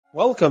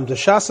Welcome to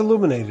Shas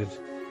Illuminated.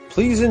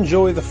 Please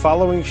enjoy the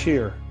following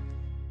shir.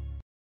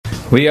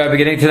 We are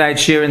beginning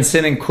tonight's shir in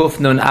Siman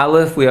Kuf Nun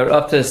Aleph. We are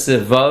up to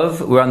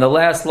Sevav. We're on the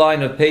last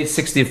line of page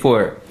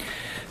 64.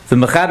 The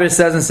Mechaber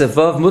says in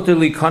Sevav, Muter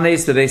li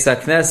kones bebeis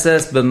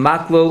Haknesses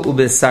b'maklo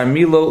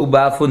ubesarmilo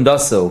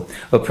ubafundaso.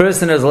 A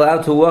person is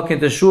allowed to walk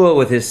into shul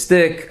with his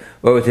stick,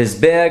 or with his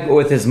bag, or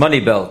with his money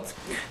belt.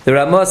 The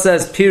Ramah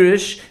says,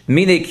 Pirish,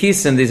 mine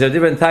kisim, these are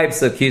different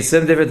types of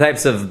kisim, different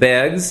types of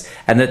bags,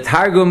 and the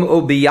Targum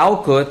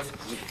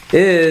ubiyalkut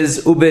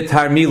is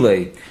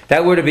ubetarmile.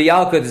 That word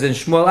ubiyalkut is in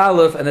Shmuel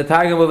Aleph, and the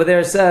Targum over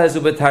there says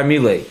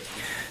ubetarmile.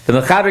 The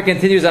Mechaber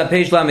continues on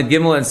page Lamed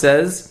Gimel and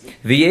says,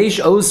 V'yesh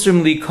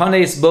osrim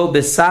likones bo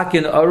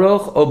besakin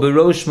aroch o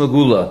berosh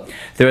magula.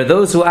 There are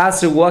those who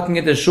ask walking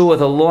into shul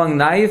with a long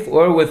knife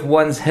or with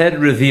one's head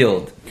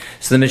revealed.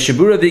 So the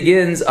Mishabura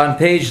begins on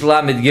page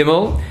Lamed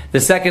Gimel. The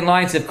second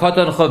line says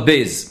Koton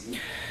Chav.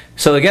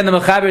 So again, the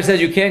Mechaber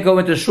says you can't go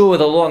into shul with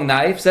a long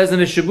knife. Says the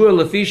Mishabura,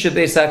 Lefisha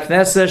Bais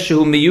Haknesses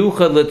shehu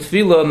miyuchad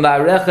letfila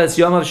ma'areches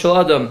yomav shel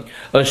adam.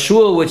 A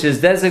shul which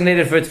is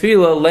designated for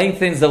tefillah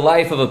lengthens the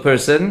life of a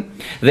person.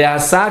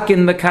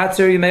 Ve'asakin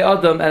mekatzer yimei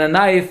adam, and a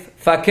knife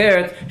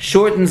fakert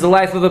shortens the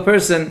life of a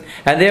person,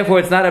 and therefore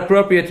it's not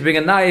appropriate to bring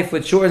a knife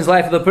which shortens the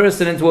life of a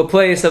person into a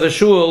place of a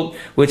shul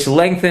which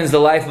lengthens the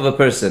life of a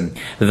person.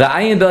 Look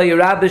in the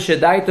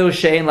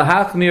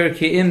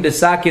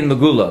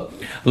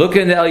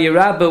El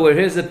Yerabba where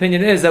his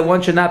opinion is that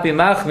one should not be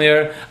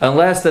machmir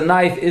unless the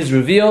knife is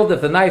revealed.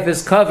 If the knife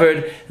is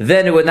covered,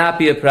 then it would not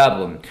be a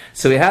problem.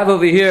 So we have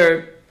over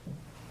here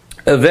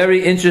a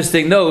very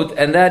interesting note,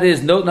 and that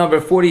is note number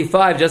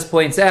 45 just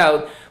points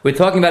out, we're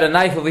talking about a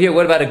knife over here,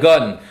 what about a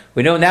gun?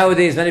 We know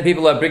nowadays many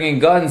people are bringing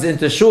guns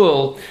into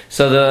shul,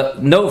 so the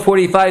note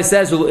 45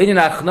 says, in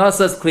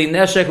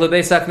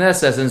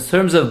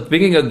terms of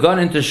bringing a gun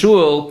into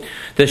shul,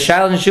 the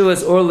Shal and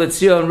Shuas or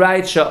Letzion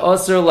writes,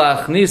 Sha'asr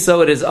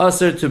la'achniso, it is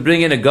asr to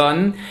bring in a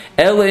gun,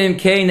 Elim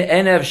kain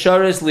enev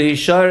sharis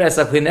lihishar es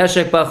akli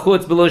neshek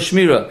bachutz below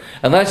shmira.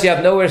 Unless you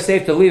have nowhere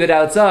safe to leave it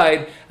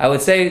outside, I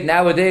would say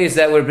nowadays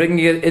that we're bringing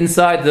it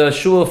inside the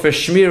shul for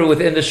shmir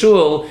within the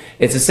shul,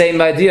 it's the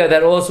same idea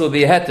that also would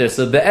be a heter.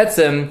 So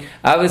be'etzem,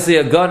 obviously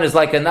a gun is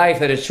like a knife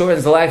that it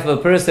shortens the life of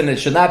a person. It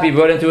should not be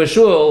brought into a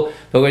shul,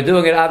 but we're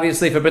doing it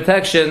obviously for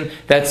protection.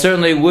 That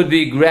certainly would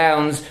be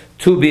grounds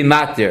to be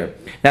matir.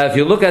 Now if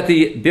you look at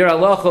the Bir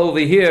Halacha over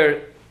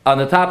here, on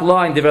the top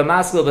line, Divra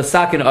Maskil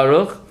V'Sakin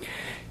Aruch,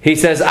 he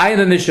says, I am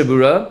a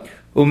Mishabura,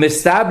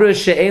 U'mistabra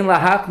she'en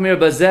lahakmir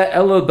bazeh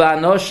elo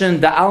ba'anoshin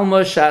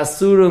da'alma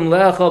sha'asurum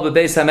le'achal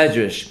b'beis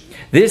hamedrash.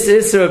 This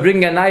issur of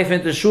bringing a knife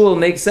into shul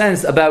makes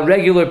sense about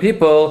regular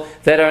people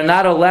that are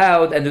not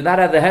allowed and do not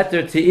have the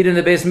heter to eat in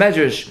the Beis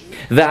Medrash.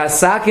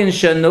 V'hasakin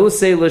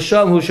she'nosei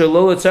l'sham hu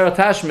shelo l'tzar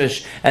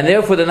tashmish, and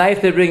therefore the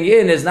knife they bring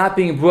in is not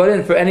being brought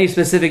in for any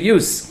specific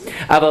use.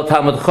 Aval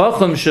Talmud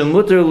Chacham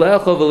shemuter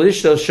le'echol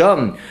v'lishtel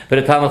sham, but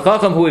a Talmud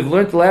Chacham who we've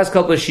learned the last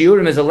couple of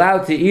shiurim is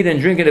allowed to eat and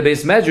drink in the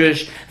Beis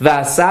Medrash.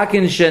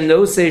 V'hasakin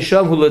she'nosei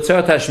sham hu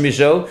l'tzar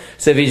tashmisho.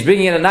 So if he's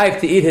bringing in a knife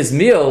to eat his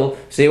meal,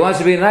 so he wants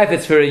to bring a knife,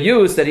 it's for a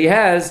use that he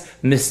has.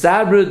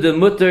 Mistabru de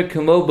mutter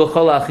kamo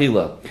b'chol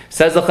achila.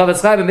 Says the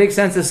Chavetz Chaim, it makes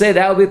sense to say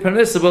that would be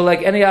permissible,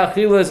 like any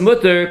achila is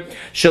mutter.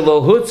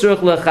 Shelo hutzruch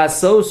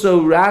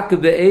lechasoso rak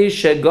be'eish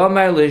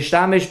shegomer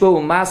leishtamesh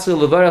bo u'maser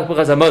levarach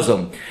b'chaz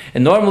hamazon.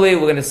 And normally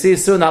we're going to see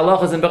soon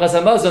halachas in b'chaz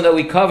hamazon that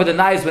we cover the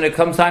knives when it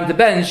comes time to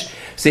bench.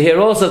 So here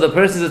also the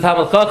person is a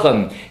Talmud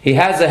Chacham. He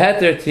has a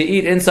heter to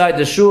eat inside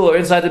the shul or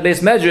inside the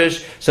Beis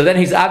Medrash. So then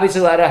he's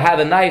obviously allowed to have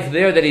a knife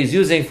there that he's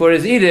using for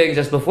his eating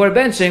just before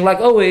benching. Like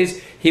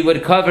always, he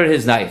would cover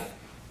his knife.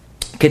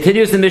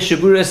 Continues the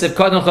Mishaburas of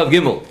Koton Chav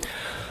Gimel.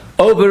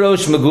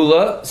 Oberosh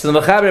Magula. So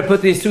the Mechaber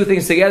put these two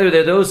things together.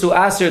 There are those who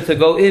ask her to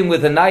go in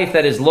with a knife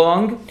that is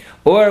long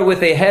or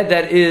with a head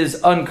that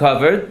is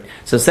uncovered.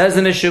 So says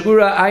the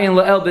Mishabura, Ayin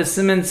La'el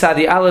B'Siman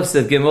Tzadi Aleph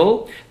Sev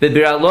Gimel,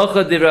 B'Bir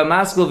Alocha Divra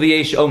Maskul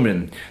V'yesh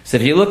Omrim. So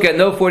if you look at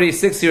note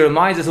 46, he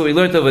reminds us what we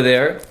learned over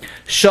there.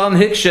 Sham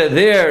Hiksha,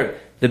 there,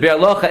 the Bir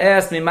Halacha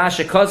asked me,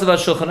 Masha Kozava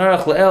Shulchan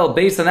Aruch La'el,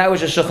 based on that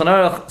which the Shulchan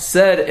Aruch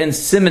said in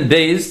Siman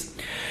Bais,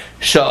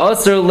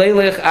 Sha'asr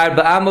leilech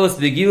arba amos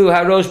v'gilu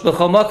harosh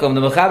b'chol makom.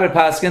 The Mechaber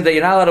paskin that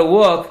you're not allowed to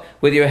walk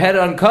with your head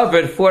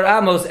uncovered 4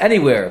 amos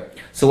anywhere.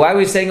 So why are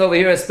we saying over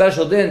here a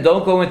special din?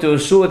 Don't go into a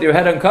shul with your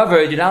head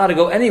uncovered. You're not allowed to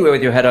go anywhere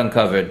with your head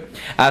uncovered.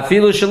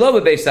 Afilu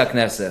shelo b'beis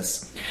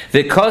Haknesses.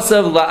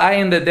 V'kosav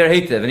la'ayin be'ber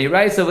heitev. And he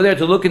writes over there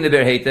to look in the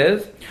ber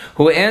heitev,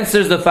 who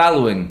answers the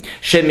following: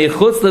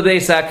 Shemichutz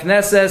lebeis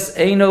Haknesses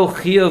eino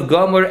chiyuv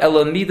gomer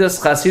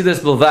elamidas chasidus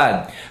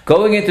bilvad.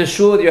 Going into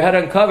shul with your head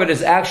uncovered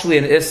is actually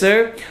an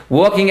isser.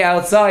 Walking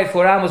outside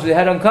 4 amos with your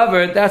head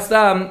uncovered, that's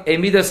a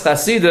midas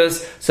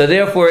chasidus. So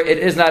therefore, it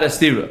is not a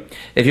stira.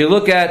 If you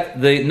look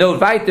at the note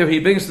weiter, he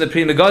brings to the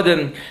Pri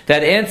Megadim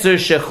that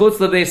answers shechutz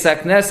lebeis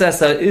Haknesses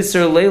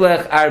ha'isser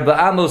leilech arba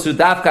amos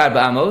udavka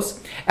arba amos.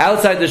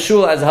 Outside the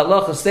shul, as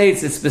halacha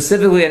states, it's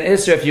specifically an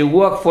isser if you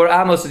walk 4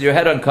 amos with your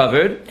head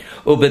uncovered.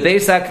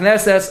 Beis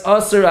Haknesses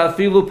asur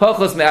afilu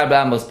pachos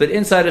me'arba amos. But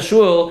inside a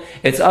shul,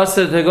 it's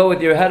asur to go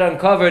with your head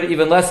uncovered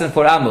even less than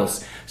 4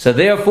 amos. So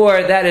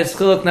therefore, that is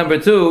chiluk number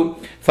 2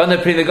 from the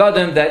Pri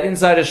Megadim, that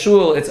inside a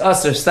shul it's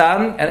asur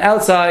stam, and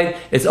outside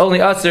it's only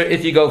asur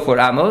if you go 4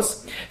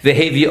 amos.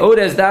 Vehevi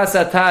odes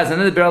dasa taz, and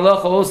then the Biur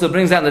Halacha also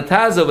brings down the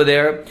taz over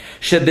there.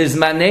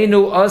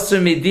 Shebizmanenu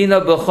asur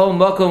midina b'chol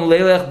makom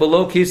leilech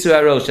below kisu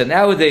harosh. And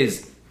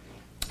nowadays,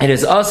 it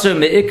is asur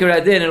me'ikar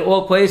adin in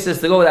all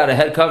places to go without a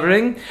head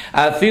covering.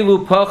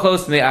 Afilu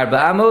pachos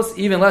me'arba amos,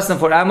 even less than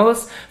 4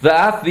 amos.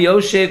 Va'af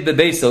v'yoshev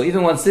bebeso.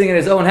 Even when sitting in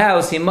his own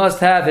house, he must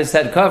have his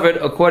head covered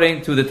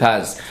according to the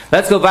Taz.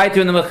 Let's go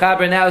weiter in the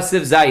Mechaber now,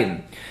 Siv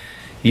Zayin.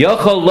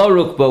 Yochol lo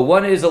rukba,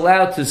 one is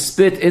allowed to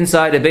spit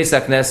inside a Beis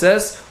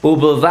Haknesses,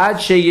 ubelvad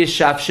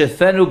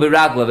sheyishafshefenu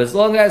beraglav, as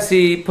long as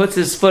he puts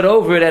his foot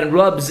over it and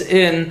rubs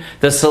in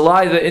the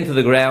saliva into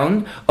the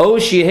ground. O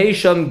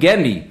shehesham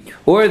gemi,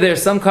 or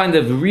there's some kind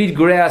of reed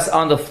grass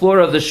on the floor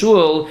of the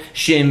shul,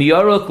 shem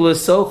yarok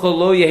l'socha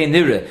lo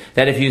yehinire,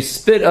 that if you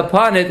spit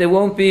upon it, it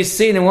won't be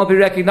seen, it won't be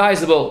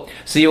recognizable.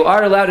 So you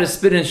are allowed to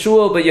spit in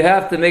shul, but you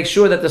have to make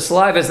sure that the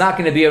saliva is not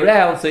going to be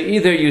around, so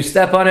either you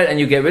step on it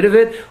and you get rid of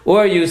it,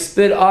 or you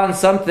spit on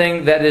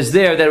something that is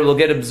there that it will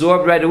get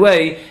absorbed right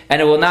away, and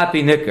it will not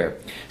be nicker.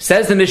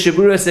 Says the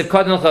Mishabura, Sif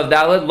Kadon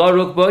Chavdalad, Lo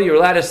Rukbo, you're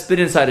allowed to spit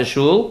inside a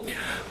shul.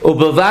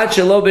 Ubavad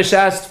shelo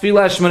b'shas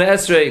tefillah Shmona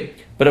Esrei.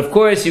 But of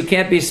course, you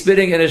can't be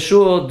spitting in a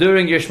shul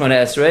during your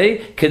Shmona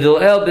Esrei.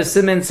 Kedil el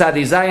b'simin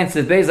tzadi zayin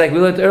tzid beis, like we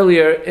learned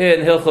earlier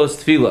in Hilchos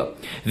Tefillah.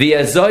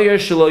 V'yazoyer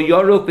shelo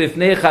yoruk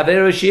b'fnei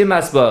chaveru she'im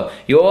asba.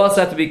 You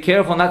also have to be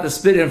careful not to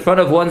spit in front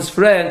of one's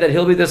friend, that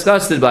he'll be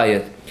disgusted by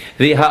it.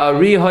 The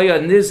Ha'ari hoya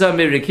niza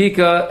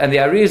mirikika, and the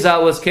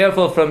Arizal was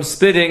careful from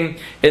spitting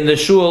in the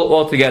shul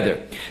altogether.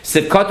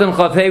 Sivkatan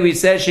chavei, we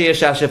said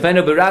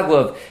sheyeshashefenu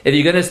beraglov. If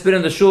you're going to spit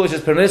in the shul, which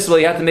is permissible,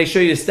 you have to make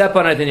sure you step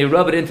on it and you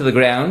rub it into the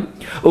ground.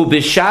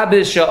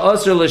 Ubishabis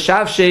sha'osr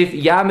l'shavshef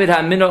yamid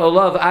hamina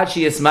olav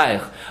achi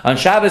yismaich. On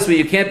Shabbos, where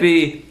you can't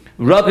be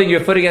rubbing your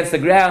foot against the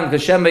ground,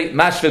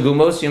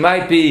 you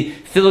might be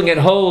filling in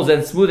holes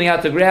and smoothing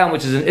out the ground,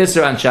 which is an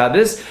Isser on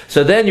Shabbos.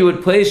 So then you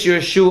would place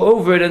your shoe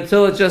over it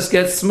until it just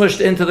gets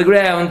smushed into the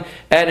ground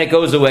and it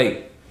goes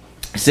away.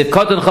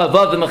 Sivkot and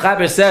Chavav, the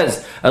Mechaber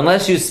says,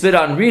 unless you spit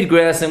on reed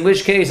grass, in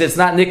which case it's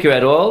not nicker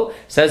at all.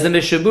 Says the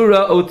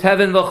Mishabura, O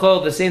Tevin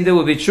V'chol, the same thing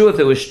would be true if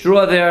there was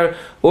straw there,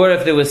 or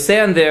if there was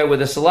sand there, where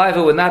the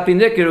saliva would not be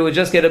nicker, it would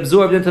just get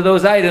absorbed into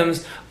those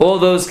items. All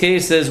those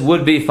cases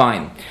would be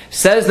fine.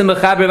 Says the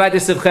Mechaber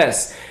Vaytis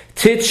Ches,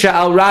 Tit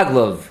Sha'al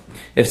Raglov.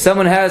 If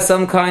someone has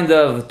some kind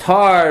of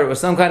tar or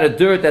some kind of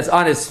dirt that's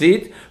on his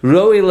feet,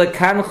 roi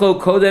lekancho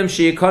kodem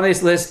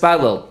sheikones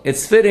lespalel.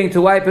 It's fitting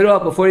to wipe it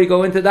off before you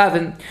go into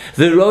daven.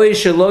 The roi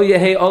shelo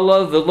yehei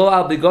olav v'lo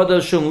al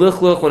bigodo shum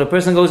lichluch. When a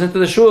person goes into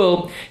the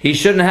shul, he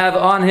shouldn't have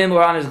on him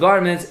or on his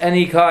garments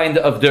any kind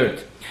of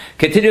dirt.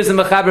 Continues the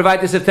Mechaber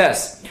Vaytis of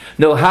Tes.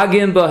 No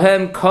hagim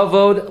bohem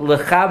kavod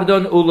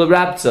lechabdon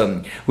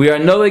ulerabtzon. We are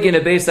knowing in a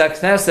Beis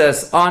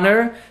Haknesses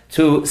honor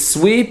to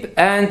sweep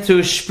and to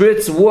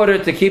spritz water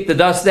to keep the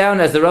dust down,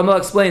 as the Rambam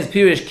explains.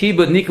 Pirish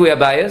kibud nikui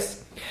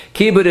abayis.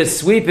 Kibud is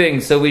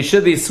sweeping, so we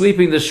should be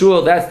sweeping the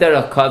shul. That's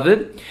derech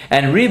kavod.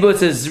 And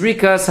ributz is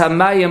zrikas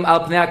hamayim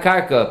al pnei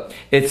karka.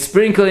 It's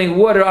sprinkling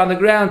water on the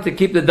ground to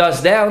keep the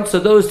dust down. So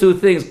those two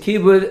things,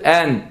 kibud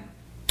and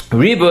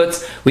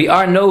Ributz, we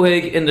are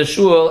nohig in the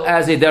shul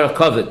as a derech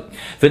kavod.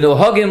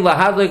 V'nohagim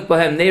lahadlik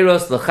bahem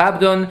neiros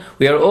lechabdon.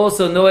 We are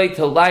also nohig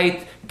to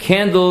light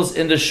candles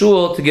in the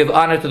shul to give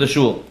honor to the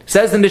shul.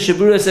 Says the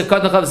Mishabura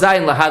Sivkot Chav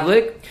Zayin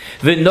lahadlik.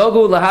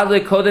 V'nogu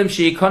lahadlik kodem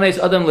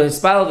sheikones adam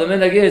lehispal. The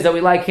minhag is that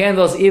we light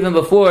candles even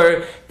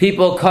before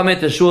people come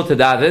into shul to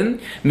daven.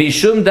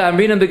 Mishum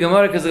da'amrinam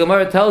b'gemara, because the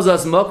Gemara tells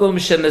us mokum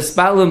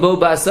shemispalim bo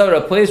ba'asar,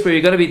 a place where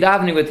you're going to be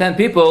davening with 10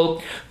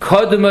 people.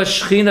 Kodema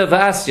shchina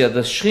v'asya.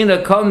 The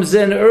shchina comes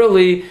in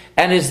early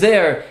and is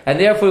there, and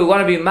therefore we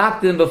want to be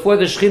makdim before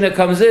the shechina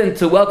comes in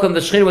to welcome the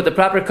shechina with the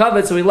proper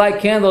kavod. So we light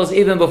candles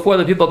even before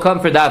the people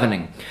come for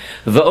davening.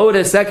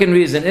 The second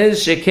reason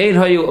is shekein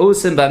hayu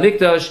osim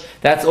b'mikdash.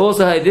 That's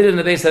also how they did it in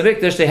the Beis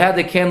Hamikdash. They had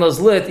the candles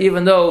lit,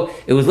 even though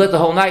it was lit the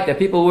whole night that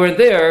people weren't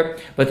there,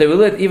 but they were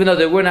lit even though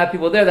there were not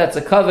people there. That's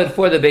a kavod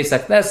for the Beis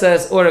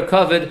Haknesses or a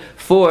kavod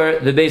for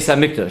the Beis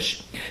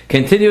Hamikdash.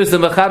 Continues the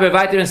Mechaber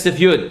Vayter in Sif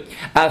Yud.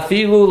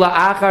 Afilu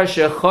la'achar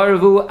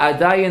shecharvu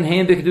adayin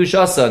hein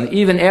b'kedushasan.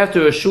 Even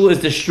after a shul is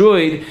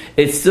destroyed,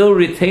 it still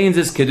retains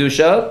its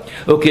kedusha.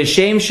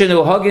 Ukeshem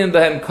shenuhagim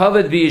b'hem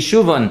kavod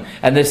b'yeshuvan.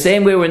 And the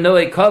same way we know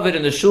a kavod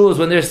in the shuls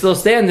when they're still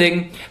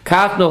standing,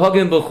 kach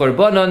nuhagim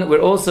b'chorbanon.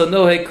 We're also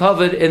know a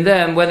kavod in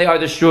them when they are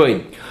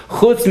destroyed.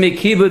 Chutz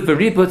mikibud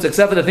v'riputs,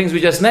 except for the things we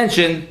just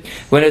mentioned.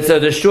 When it's a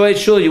destroyed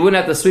shul, you wouldn't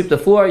have to sweep the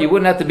floor, you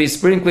wouldn't have to be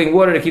sprinkling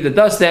water to keep the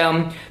dust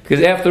down,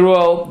 because after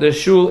all, the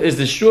shul is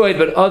destroyed,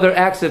 but other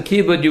acts of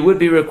kibud you would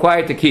be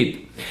required to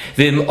keep.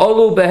 V'im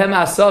olu behem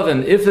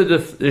asavim, if the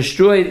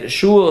destroyed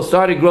shul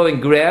started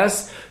growing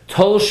grass,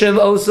 tolshem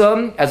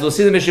osam, as we'll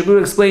see the Mishabur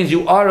explains,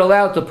 you are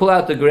allowed to pull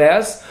out the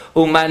grass,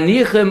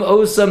 umanichim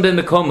osam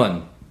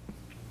b'mekoman.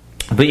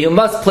 But you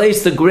must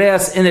place the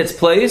grass in its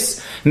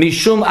place,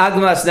 mishum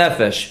agmas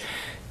nefesh.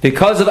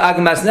 Because of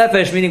agmas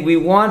nefesh, meaning we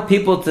want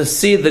people to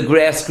see the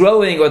grass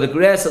growing, or the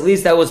grass at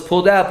least that was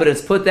pulled out, but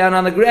it's put down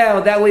on the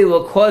ground. That way it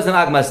will cause them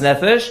agmas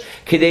nefesh.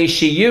 Kidei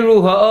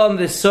shiyiru ha'am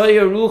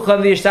v'soyer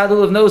rucham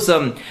v'yishtadul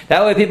nosam.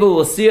 That way people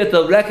will see it,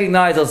 they'll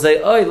recognize, they'll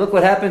say, "Oh, look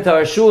what happened to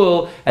our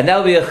shul," and that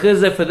will be a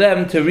chizah for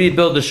them to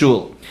rebuild the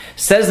shul.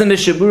 Says the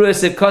Mishabura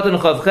Sikatan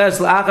Chavches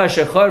La'achar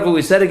Shecharvu.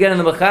 We said again in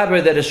the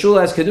Mechaber that a shul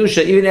has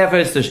kedusha even after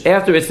it's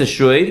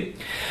destroyed.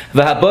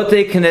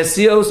 V'habote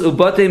knesios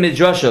ubote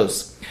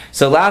midrashos.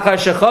 So la'achar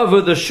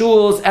shechavu, the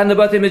shuls and the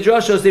batei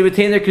midrashos, they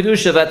retain their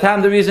kedusha.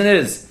 Vatam, the reason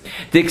is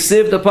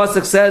Diksiv, the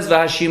pasuk says,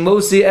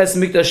 "V'hashimosi es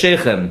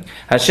mikdashechem."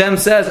 Hashem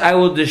says, "I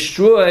will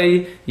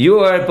destroy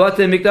your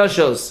batei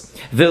mikdashos."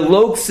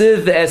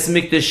 V'loksiv es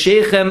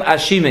mikdashechem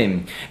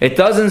ashimim. It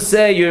doesn't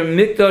say your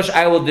mikdash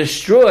I will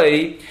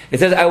destroy. It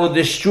says I will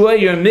destroy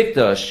your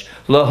mikdash.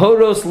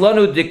 Lahoros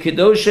lanu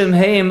dikedoshim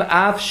heim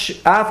af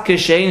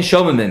keshein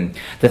shomamin.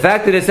 The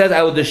fact that it says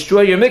I will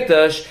destroy your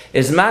mikdash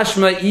is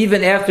mashma.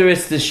 Even after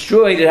it's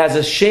destroyed, it has a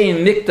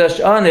shein mikdash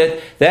on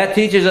it. That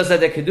teaches us that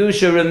the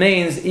kedusha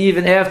remains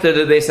even after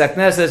the Bais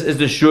Haknesses is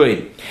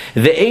destroyed.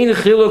 Ve'ein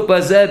chiluk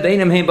bazeh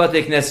beinim heim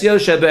batei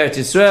knesiyos shebe'eretz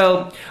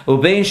Yisrael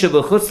ubein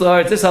shebechutz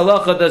la'aretz. This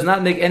halacha does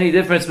not make any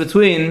difference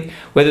between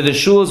whether the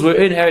shuls were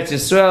in Eretz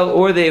Yisrael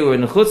or they were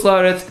in chutz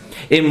la'aretz.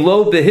 Im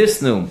lo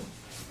behisnu.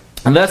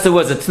 Unless there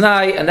was a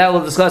T'nai, and that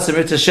we'll discuss in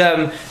Ritz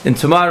Hashem in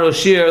tomorrow's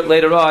shir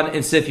later on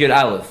in Sif Yud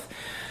Aleph.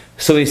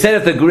 So he said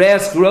if the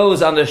grass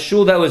grows on the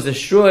shul that was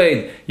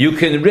destroyed, you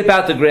can rip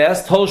out the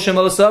grass. Tol Shem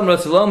Osam,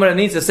 Ratzalomer, it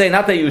means to say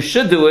not that you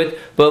should do it,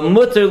 but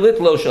Mutter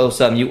Litlosh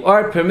Osam. You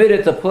are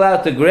permitted to pull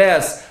out the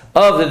grass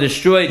of the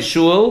destroyed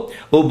shul,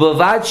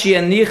 as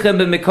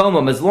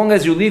long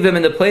as you leave them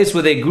in the place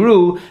where they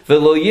grew,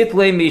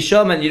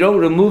 and you don't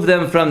remove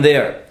them from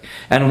there.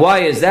 And why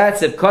is that?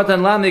 So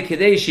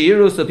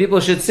people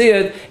should see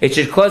it. It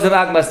should cause them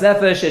agmas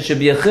nefesh. It should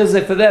be a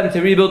chizuk for them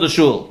to rebuild the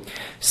shul.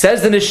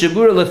 Says the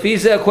Mishabura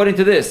Lefiza according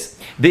to this.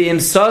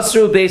 If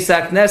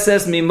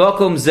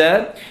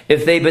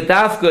they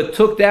bedafka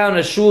took down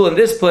a shul in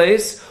this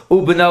place,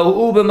 and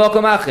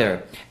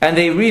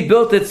they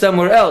rebuilt it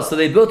somewhere else, so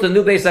they built a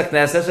new Bais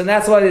Haknesses, and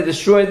that's why they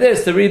destroyed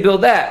this to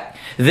rebuild that.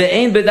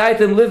 They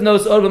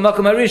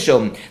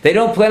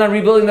don't plan on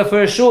rebuilding the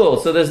first shul,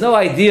 so there's no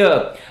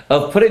idea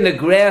of putting the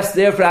grass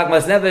there for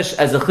Agmas Nevesh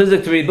as a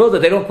chizuk to rebuild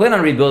it. They don't plan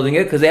on rebuilding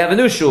it because they have a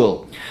new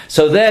shul.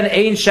 So then,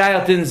 Ein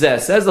Shayat Din Zeh.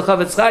 Says the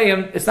Chavetz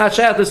Chaim, it's not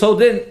Shayat this whole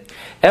din.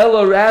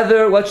 Elo,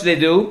 rather, what should they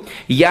do?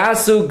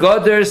 Yasu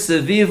Goder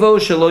Sevivo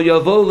Shelo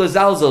Yavo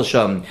Lezalzel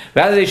Sham.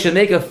 Rather, they should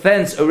make a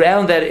fence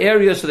around that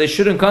area so they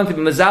shouldn't come to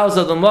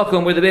Mezalzel the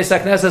Mokum where the Bais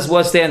Haknesses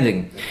was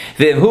standing.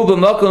 V'imhu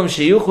b'Mokum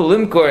Sheyuchu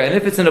Limkor, and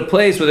if it's in a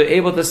place where they're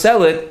able to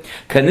sell it,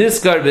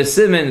 Kaniskar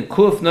b'Simin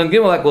Kuf Nun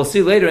Gimel, like we'll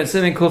see later in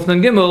Siman Kuf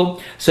Nun Gimel,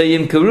 so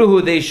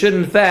Yimkeruhu, they should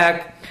in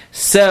fact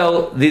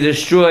sell the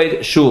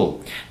destroyed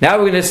shul. Now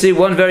we're going to see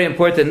one very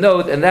important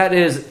note, and that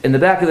is in the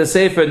back of the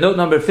Sefer, note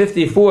number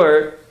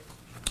 54,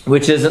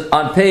 which is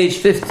on page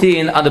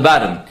 15 on the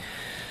bottom.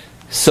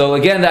 So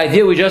again, the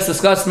idea we just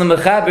discussed in the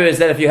Mechaber is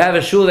that if you have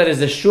a shul that is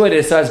destroyed,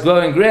 it starts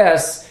growing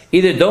grass,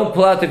 either don't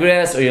pull out the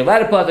grass or you're allowed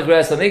to pull out the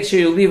grass, but make sure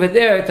you leave it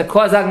there to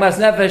cause agmas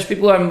nefesh.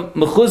 People are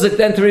mechuzik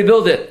then to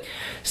rebuild it.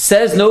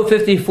 Says note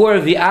 54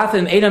 of the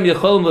Afim Einam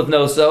Yecholim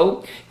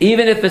Livnoso,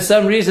 even if for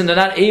some reason they're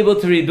not able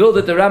to rebuild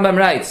it, the Rambam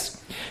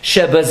writes,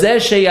 Shebazeh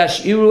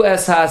sheyashiru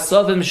es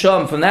ha'asovim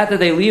sham. From that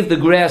they leave the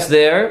grass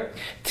there.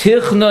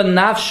 Tichnon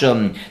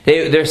nafsham.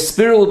 Their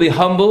spirit will be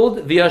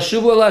humbled.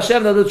 V'yashuvu el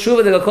Hashem. They'll do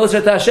tshuva. They'll go closer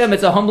to Hashem.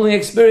 It's a humbling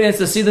experience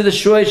to see the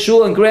destroyed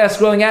shul and grass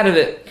growing out of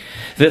it.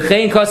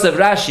 V'chein kosav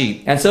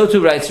Rashi, and so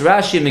too writes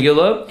Rashi in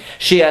Megillah.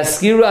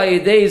 Sheyaskiru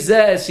ayidei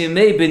zeh es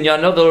yimei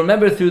binyano. They'll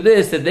remember through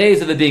this the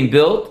days of it being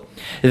built.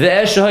 And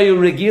how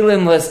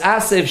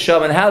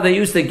they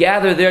used to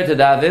gather there to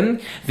daven, and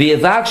they'll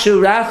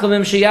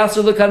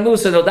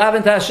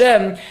daven to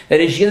Hashem that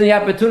He should give them the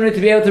opportunity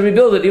to be able to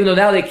rebuild it, even though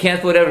now they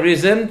can't for whatever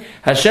reason.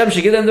 Hashem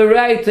should give them the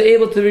right to be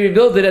able to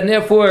rebuild it, and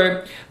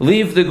therefore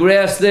leave the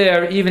grass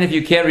there even if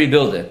you can't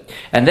rebuild it.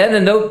 And then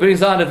the note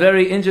brings on a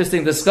very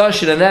interesting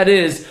discussion, and that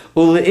is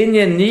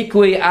in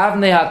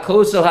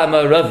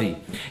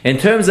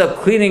terms of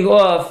cleaning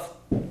off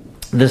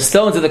the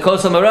stones of the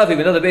Kosel Maravi.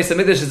 We know the Beis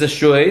HaMikdash is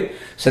destroyed,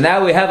 so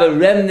now we have a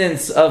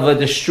remnants of a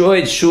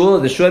destroyed shul,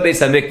 a destroyed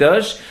Beis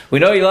HaMikdash. We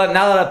know you're not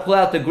allowed to pull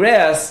out the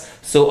grass,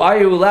 so are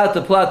you allowed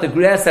to pull out the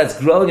grass that's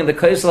growing in the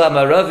Kosel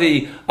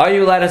Maravi? Are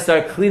you allowed to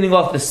start cleaning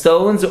off the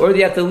stones, or do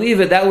you have to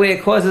leave it? That way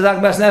it causes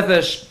Agmas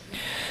Nefesh.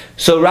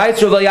 So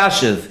writes Rabbi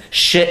Yashiv,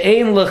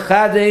 She'ein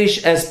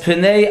lechadesh es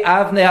penei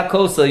avnei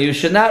hakosel. You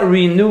should not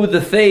renew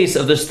the face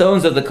of the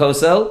stones of the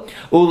kosel.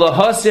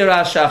 Ulahosir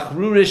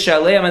hashachrurish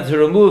shaleim, and to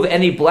remove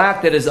any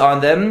black that is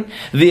on them.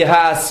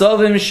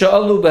 V'ha'asovim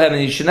she'alu b'hem,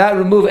 and you should not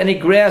remove any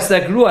grass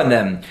that grew on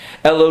them.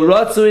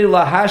 Eloratzui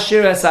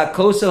lahashir es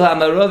hakosel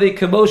ha'maravi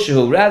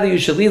kemoshehu. Rather, you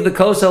should leave the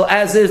kosel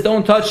as is.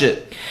 Don't touch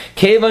it.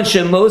 Kevan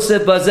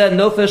shemoseh bazeh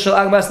nofesh shel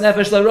agmas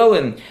nefesh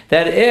laroim.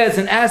 That adds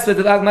an aspect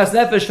of agmas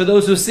nefesh for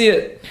those who see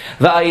it. Through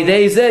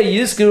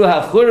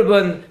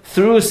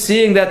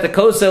seeing that the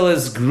kosel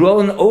is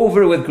grown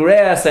over with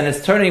grass and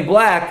is turning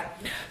black,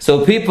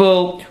 so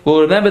people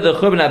will remember the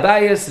churban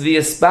habayis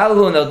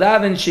v'yispalu and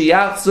eldavin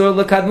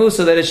sheyachzor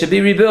lekadmuso, that it should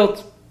be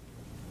rebuilt.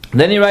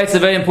 Then he writes a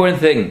very important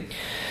thing.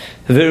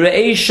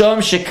 V're'ei shom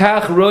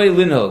shekach roi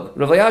linhog.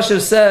 Rav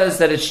Yashiv says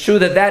that it's true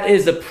that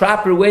is the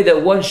proper way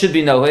that one should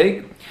be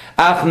nohig.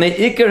 Ach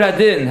me'ikar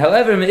hadin.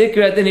 However,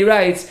 me'ikar hadin, he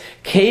writes,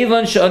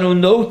 Kevan she'anu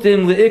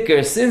notim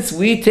le'ikar, since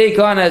we take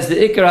on as the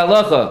ikar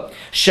halacha,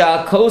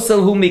 sha'al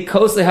kosel hu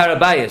mikosel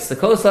harabayis. The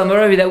kosel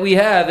ha'maravi that we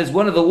have is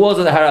one of the walls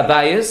of the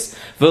harabayis,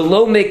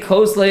 v'lo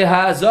mikosel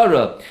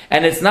ha'azara,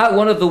 and it's not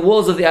one of the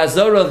walls of the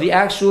azara of the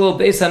actual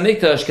Beis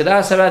HaMikdash,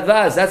 kedas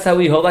haradvaz. That's how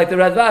we hold like the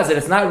radvaz, and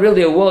it's not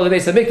really a wall of the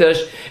Beis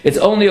HaMikdash, it's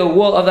only a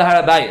wall of the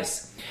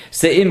harabayis.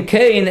 Therefore,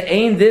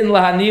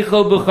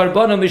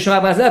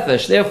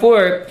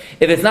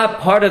 if it's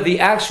not part of the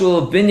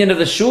actual binyan of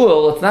the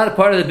shul, it's not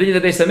part of the binyan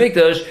of the Beis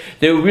HaMikdash,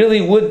 there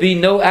really would be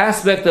no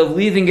aspect of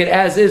leaving it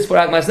as is for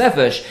agmas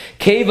nefesh.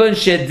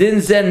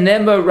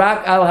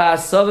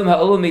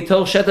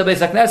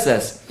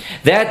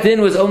 That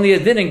din was only a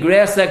din in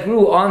grass that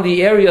grew on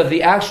the area of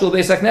the actual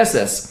Beis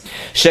Haknesses.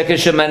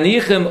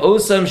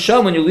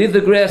 When you leave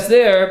the grass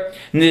there,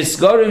 they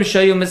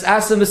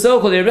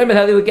remember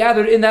how they were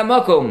gathered in that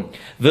makom.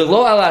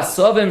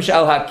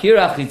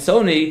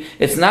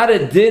 It's not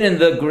a din in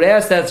the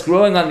grass that's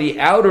growing on the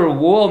outer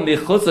wall,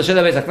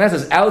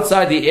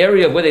 outside the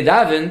area of where they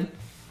davened.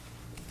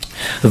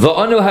 And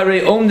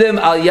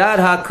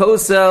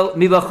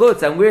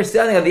we're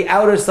standing on the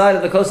outer side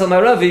of the kosel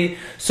maravi,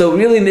 so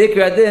really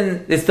me'ikar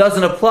adin, this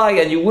doesn't apply,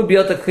 and you would be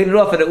able to clean it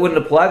off and it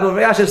wouldn't apply. But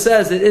Rabbi Yashiv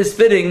says it is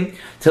fitting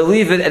to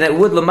leave it, and it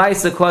would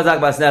lemaisa cause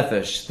agmas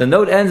nefesh. The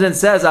note ends and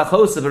says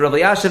achosav, but Rabbi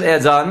Yashiv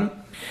adds on,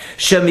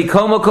 but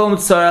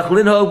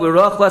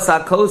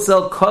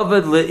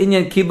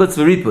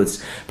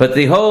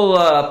the whole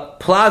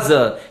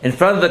plaza in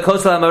front of the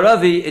kosel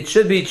hamaravi, it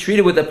should be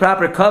treated with the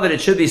proper covet. It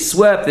should be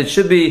swept. It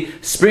should be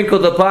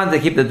sprinkled upon to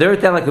keep the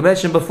dirt down, like we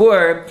mentioned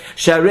before.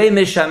 Because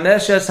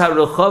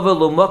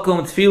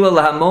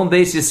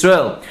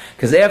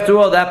after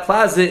all, that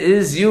plaza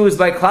is used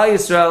by Klal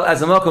Yisrael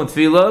as a makom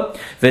tefillah,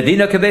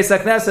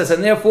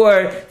 and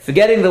therefore,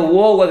 forgetting the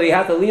wall, whether you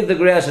have to leave the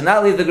grass or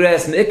not leave the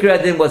grass, me'ikar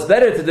adin, what's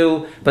better to do.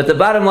 But the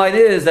bottom line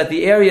is that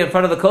the area in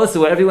front of the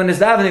kosel where everyone is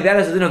davening, that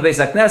is the din of Beis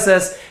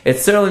Haknesses. It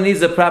certainly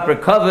needs a proper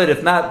covet,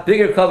 if not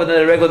bigger covet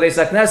than a regular Beis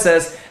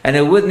Haknesses, and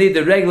it would need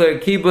the regular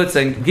kibbutz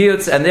and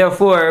giyutz, and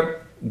therefore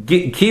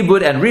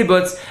kibbut and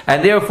rebutz,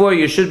 and therefore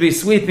you should be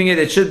sweeping it.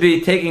 It should be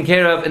taken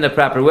care of in the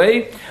proper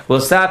way. We'll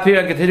stop here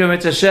and continue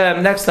with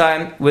Hashem next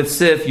time with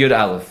Sif Yud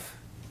Aleph.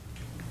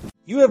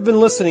 You have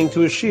been listening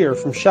to a shiur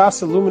from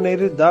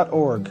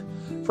shasilluminated.org.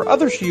 For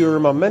other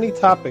shiurim on many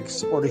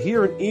topics, or to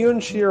hear an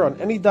Iyun shiur on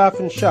any daf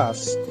in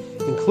Shas,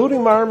 including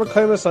Mareh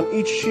Mekomos on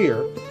each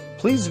shiur,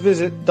 please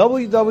visit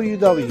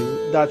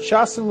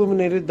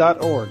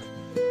www.shasilluminated.org.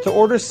 To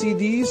order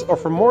CDs or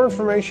for more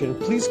information,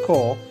 please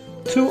call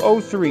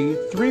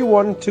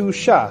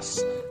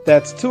 203-312-SHAS.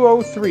 That's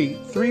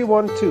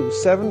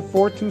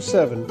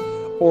 203-312-7427,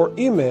 or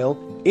email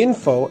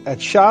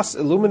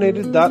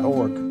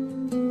info@shasilluminated.org.